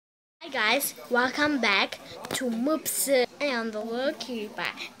Guys, welcome back to Moops and the Little Cutie.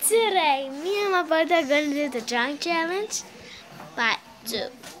 Today, me and my brother are going to do the drunk challenge, but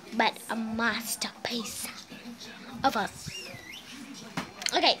a masterpiece of us.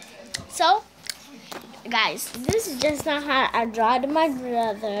 Okay, so guys, this is just not how I drawed my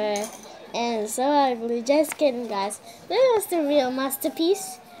brother, and so ugly. Just kidding, guys. This is the real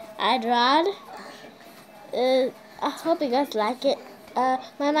masterpiece I drawed. I hope you guys like it. My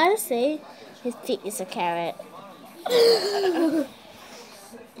mother say his feet is a carrot.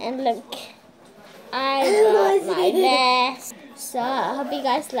 And look, I got my best. So I hope you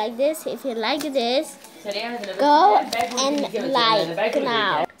guys like this. If you like this, go and like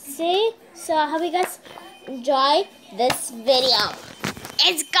now. See? So I hope you guys enjoy this video.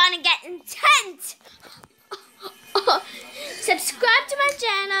 It's gonna get intense. Subscribe to my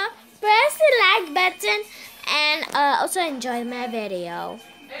channel, press the like button, and also enjoy my video.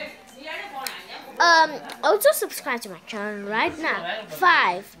 Also subscribe to my channel right now.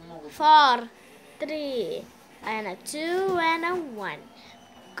 5, 4, 3, and a 2, and a 1.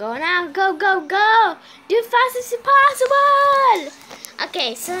 Go now, go, go, go! Do fast as possible!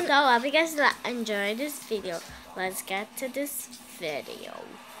 Okay, so I hope you guys enjoy this video. Let's get to this video.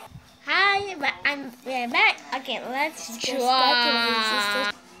 Hi, we're back. Okay, let's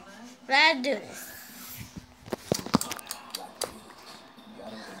draw. Let's do this.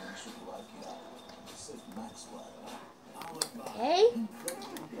 Okay.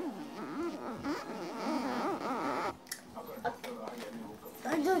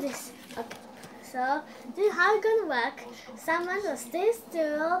 Let's do this. Okay. So this is how it's gonna work. Someone will stay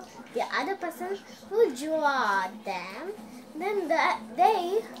still. The other person will draw them. Then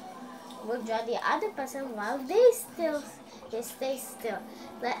they will draw the other person while they stay still.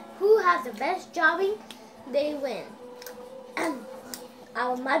 But who has the best drawing, they win.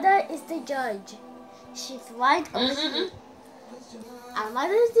 Our mother is the judge. She's white over here. Our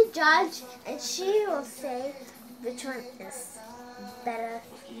mother is the judge, and she will say which one is better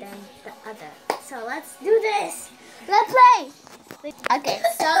than the other. So let's do this. Let's play. Okay,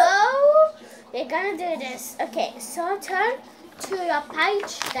 so we're gonna do this. Okay, so turn to your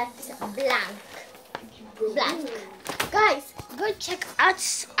page that's blank. Guys, go check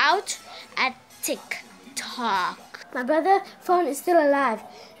us out at TikTok. My brother's phone is still alive.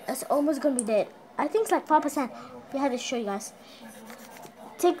 It's almost gonna be dead. I think it's like 4%. We had to show you guys.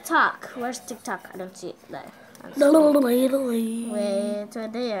 TikTok. Where's TikTok? I don't see it there. Wait, it's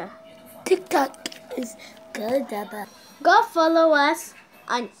right there. TikTok is good. Go follow us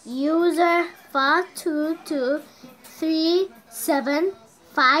on user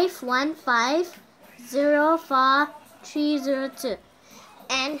 4223751504302.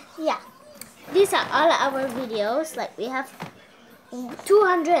 And yeah, these are all our videos. Like we have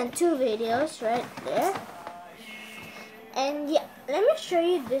 202 videos right there. And yeah, let me show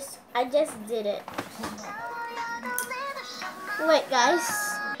you this. I just did it. Wait, guys.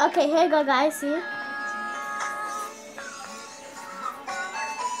 Okay, here you go, guys. See?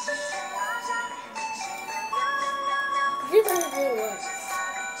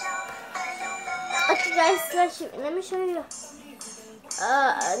 Okay, guys, let me show you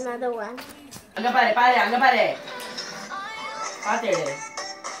another one.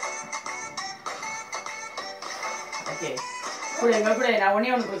 Okay.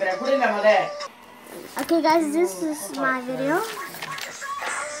 Okay, guys, this is my video.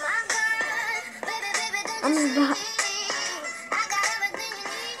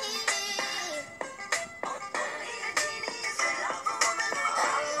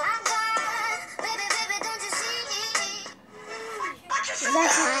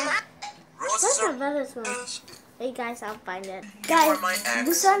 That's my brother's one. Hey guys, I'll find it. Guys,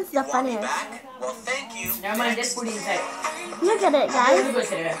 this one's the funniest. Well, thank you. Just put it inside. Look at it, guys.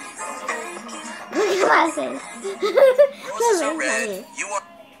 Look at my face. That's very funny.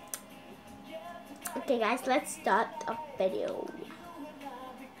 Okay, guys, let's start a video.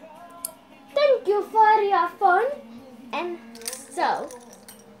 Thank you for your phone. And so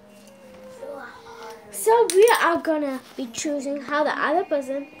we are gonna be choosing how the other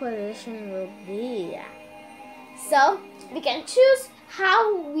person's position will be. So we can choose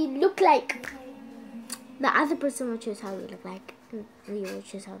how we look like. The other person will choose how we look like. And we will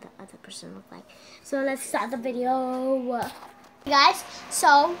choose how the other person look like. So let's start the video. Guys,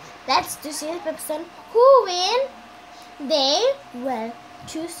 so let's do see the person who win. They will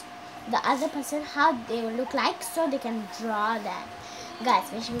choose the other person how they will look like, so they can draw that.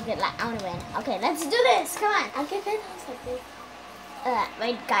 Guys, make sure we get like I wanna win. Okay, let's do this. Come on. I'll get that house like this.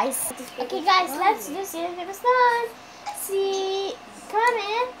 Wait, guys. Okay, guys, let's do see the person. See, come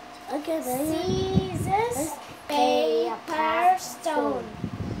in. Okay, Scissors, paper, stone.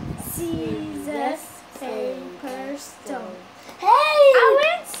 Scissors, paper, stone. Hey! I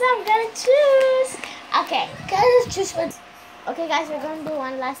win, so I'm gonna choose. Okay. Can I just choose one? Okay, guys, we're gonna do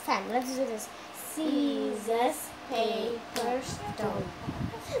one last time. Let's do this. Scissors, paper, stone.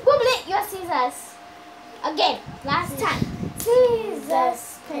 Bubbly, your scissors. Again, last time.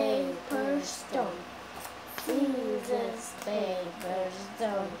 Scissors, paper, stone. Scissors, paper,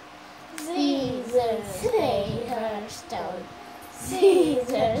 stone. Scissors, paper, stone.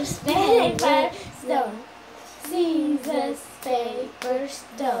 Scissors, paper, stone. Scissors, paper,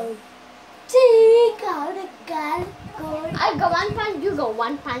 stone. Take out the gun. I go 1 point, you go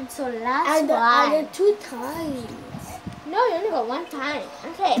 1 point, so last one. And 2 times. No, you only go 1 time.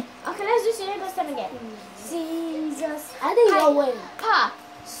 Okay, let's do scissors time again. Scissors, I think you'll win. paper,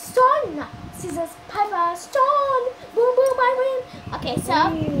 stone. Scissors, paper, stone. Boom, boom, I win. Okay, so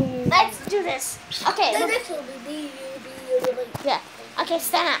let's do this. Okay, yeah. Okay,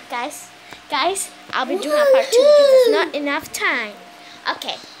 stand up, guys. Guys, I'll be doing a part 2 because there's not enough time.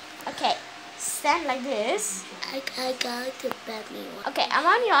 Okay, stand like this. I got the badly one. Okay, I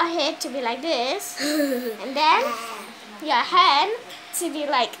want your head to be like this, and then your hand to be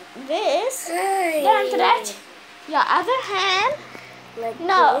like this. Then after that, your other hand. Like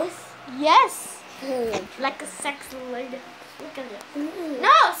No. this? Yes. Like a sexy lady. Look at it.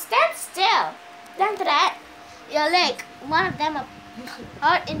 No, stand still. Then after that, your leg, one of them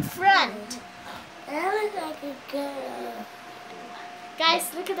are in front. That looks like a girl.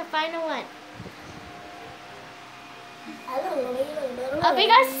 Guys, look at the final one. Oh, Okay,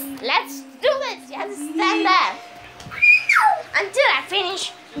 guys, let's do this. You have to stand there until I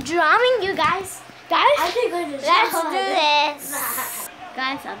finish drawing you guys. Guys, I think I just let's saw do it. this.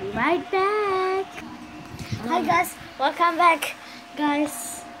 Guys, I'll be right back. Hi guys, welcome back.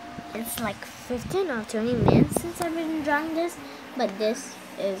 Guys, it's like 15 or 20 minutes since I've been drawing this, but this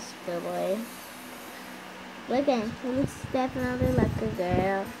is the way. Look at him, he looks definitely like a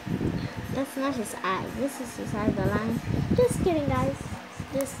girl. That's not his eye, this is his eye, the line. Just kidding guys,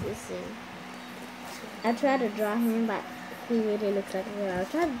 this is him. I tried to draw him, but he really looks like a girl. I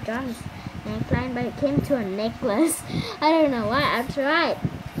tried to draw his neckline, but it came to a necklace. I don't know why. I tried,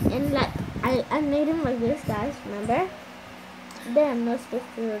 and like I made him like this, guys. Remember? Then I'm not supposed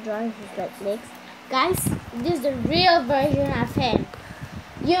to draw his like legs, guys. This is the real version of him.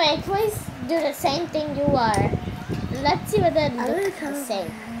 You may please do the same thing you are. Let's see whether it looks the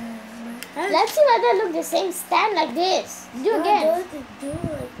same. Let's see whether it looks the same. Stand like this. Do again. Do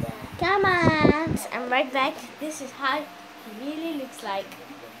like that. Come on. I'm right back. This is how he really looks like.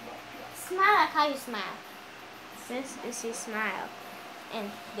 Smile like how you smile. This is his smile.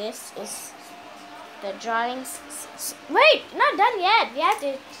 And this is the drawings. Wait, not done yet. We have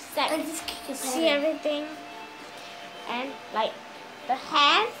to see everything. And like the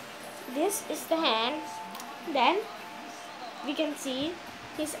hand. This is the hand. Then we can see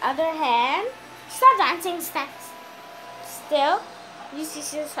his other hand. Stop dancing. Stand still. You see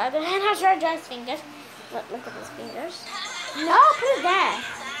his other hand. How should I draw his fingers? Look at his fingers. No, put it there.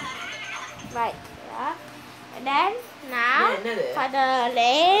 Right, yeah. And then now for the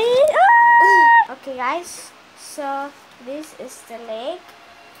leg. Oh! Okay, guys. So this is the leg,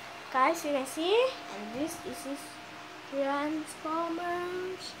 guys. You can see, and this is his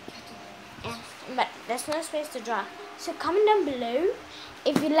transformers. But there's no space to draw. So comment down below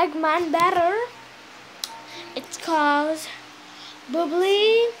if you like mine better. It's called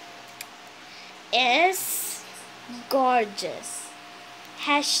Bubbly is Gorgeous.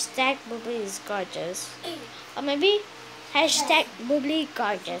 Hashtag Bubbly is Gorgeous. Or maybe hashtag Bubbly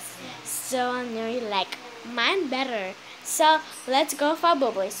Gorgeous. So I know you like mine better. So let's go for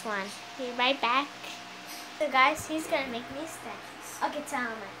Bubbly's one. Be right back. So guys, he's gonna make me stand. Okay, tell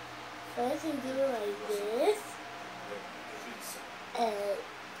me. First you do it like this. Oh,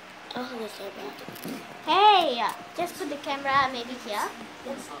 the camera. Hey, just put the camera maybe here.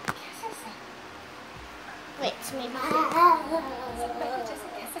 Wait, maybe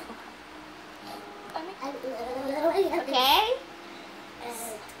okay.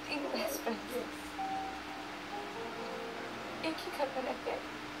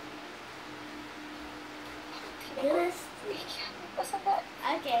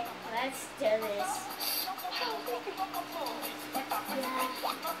 Okay, let's do this.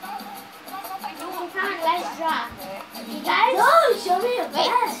 Come on, let's draw. You guys? No, show me your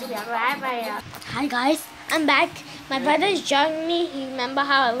best. Wait, hi guys, I'm back. My brother is joining me. He remember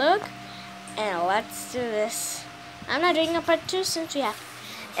how I look. And let's do this. I'm not doing a part 2 since we have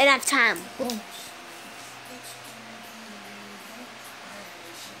enough time. Boom.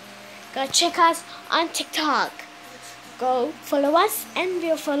 Go check us on TikTok. Go follow us and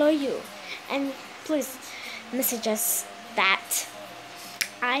we'll follow you. And please message us that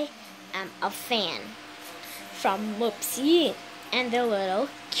I am a fan from Whoopsie and the little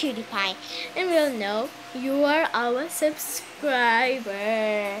cutie pie, and we'll know you are our subscriber.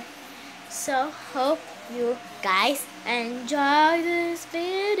 So hope you guys enjoy this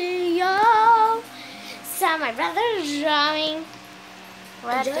video. So my brother is drawing.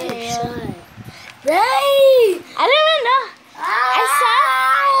 What do you? Right! I don't even know.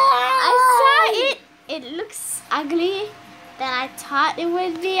 I saw it. It looks ugly than I thought it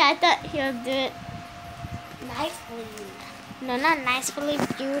would be. I thought he'll do it Nicely. no, not nicely,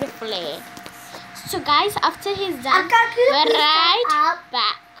 beautifully. So guys, after he's done, I've we're got right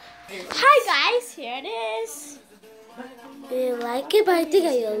back. Hi guys, here it is. Do you like it? But I think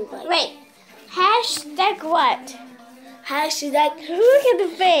I don't like it. Wait, hashtag what? Hashtag, Look at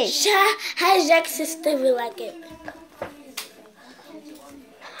the face. hashtag sister, we like it.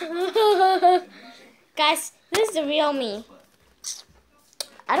 Guys, this is the real me.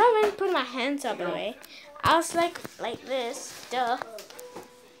 I don't even put my hands up away. I was like this. Duh.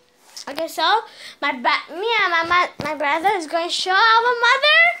 Okay, so me and my brother is going to show our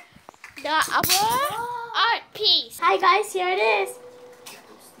mother our art piece. Hi guys, here it is.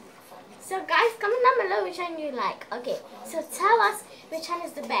 So guys, comment down below which one you like. Okay, so tell us which one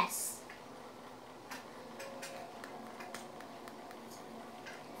is the best.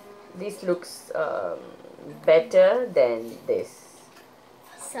 This looks better than this.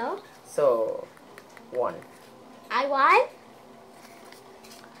 So 1. I won.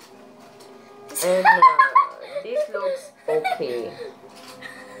 And this looks okay.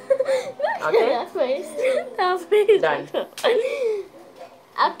 Okay. That face. That face. Done.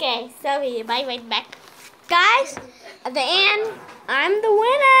 Okay, so we right back. Guys, at the end, I'm the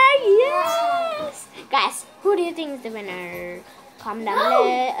winner. Yes. Guys, who do you think is the winner? Comment down below.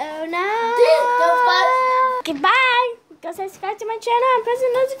 Oh no. Okay, bye. Go subscribe to my channel and press the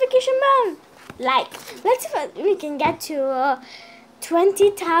notification bell. Like, let's see if we can get to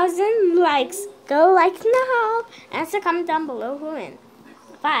 20,000 likes. Go like now. And also comment down below who win.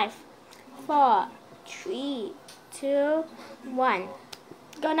 5, 4, 3, 2, 1.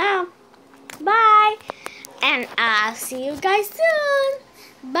 Go now. Bye. And I'll see you guys soon.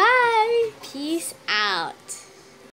 Bye. Peace out.